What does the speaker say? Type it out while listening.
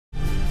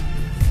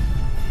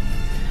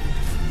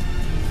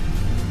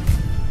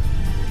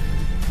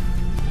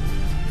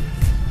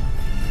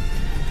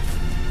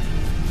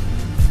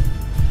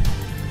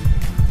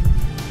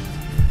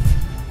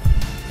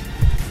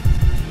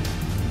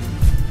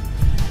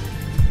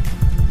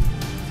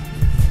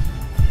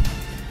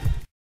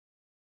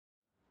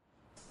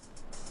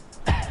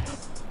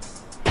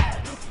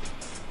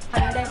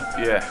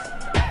Yeah.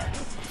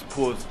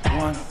 Pause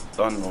one.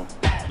 Done no.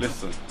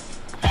 Listen.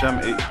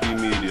 ShamHD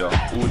Media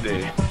all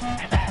day.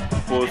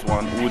 Pause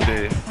one all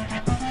day.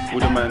 All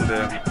the man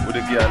there, all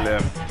the girl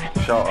them.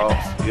 Shout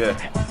outs. Yeah.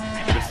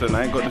 Listen,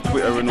 I ain't got the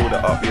Twitter and all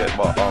that up yet,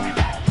 but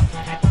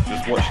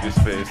just watch this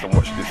face and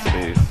watch this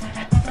space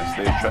and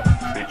stay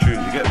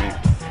tuned. You get me?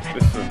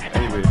 Listen.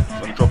 Anyway,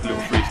 I'm gonna drop a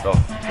little freestyle.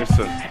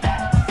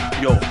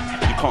 Listen. Yo.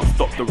 Can't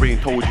stop the rain,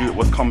 told you it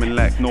was coming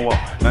like Noah.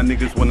 Now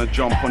niggas wanna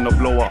jump on the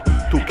blower.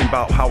 Talking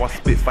about how I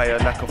spit fire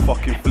like a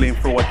fucking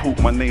flamethrower. Talk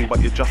my name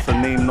but you're just a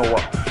name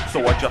knower.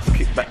 So I just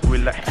kick back,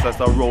 relax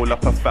as I roll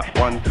up a fat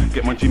one.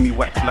 Get my Jimmy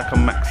wax like a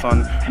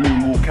Maxon.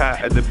 Moonwalk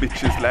out of the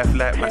bitches life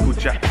like Michael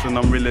Jackson.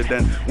 I'm realer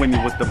than when he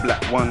was the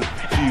black one.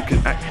 So you can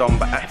act dumb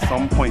but at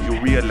some point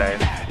you'll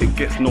realise it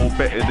gets no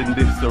better than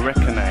this to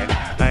recognise.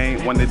 I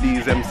ain't one of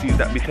these MCs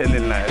that be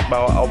telling lies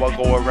about how I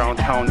go around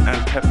town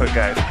and pepper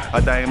guys. I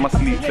die in my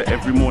sleep for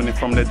every morning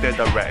from the dead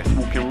I rise.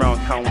 Walking round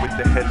town with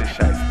the hellish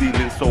eyes.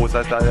 Stealing souls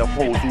as I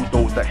oppose all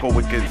those that go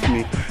against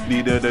me.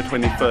 Leader of the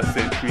 21st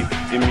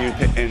century. Immune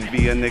to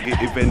envy and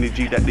negative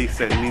energy that they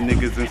send me.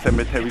 Niggas in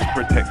cemeteries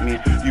protect me.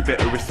 You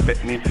better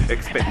respect me.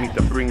 Expect me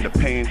to bring the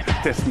pain.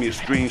 Test me a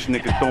strange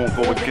nigga, don't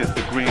go against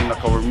the grain.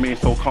 Like I remain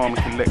so calm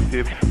and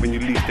collective. When you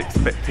least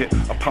expect it,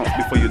 I pounce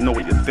before you know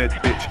it, you're dead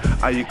bitch.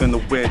 How you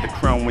gonna wear the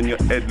crown when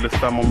you're headless?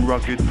 I'm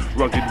rugged,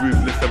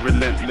 ruthless and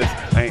relentless.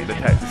 I ain't the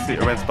type to sit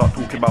around and start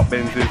talking about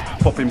Benzes.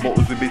 Popping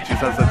bottles with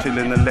bitches as I chill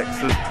in the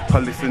Lexus.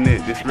 Can't listen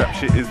it, this rap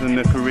shit isn't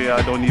a career.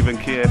 I don't even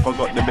care if I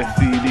got the best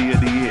CD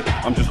of the year.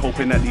 I'm just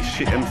hoping that these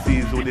shit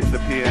MCs will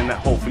disappear and that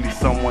hopefully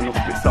someone will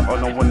spit something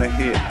I wanna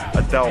hear.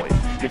 I doubt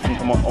it, listen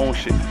to my own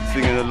shit,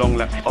 singing along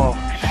like, oh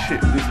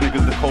shit, this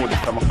nigga's the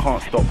coldest time. I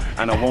can't stop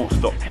and I won't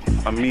stop.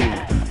 I mean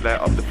it, light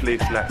up the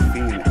place like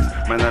Phoenix.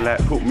 Man, I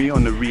like put me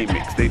on the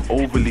remix, they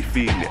overly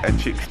feel it. And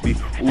chicks be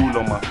all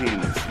on my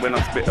penis. When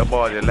I spit a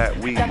bar, they like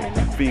weed.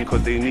 Fiend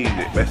cause they need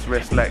it. Best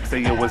rest like say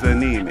you was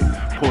anemic.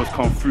 Pause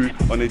come through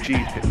on a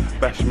G-tip.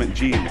 Bashment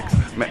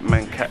G-mix. Met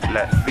man cat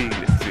like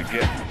Felix, you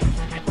get me?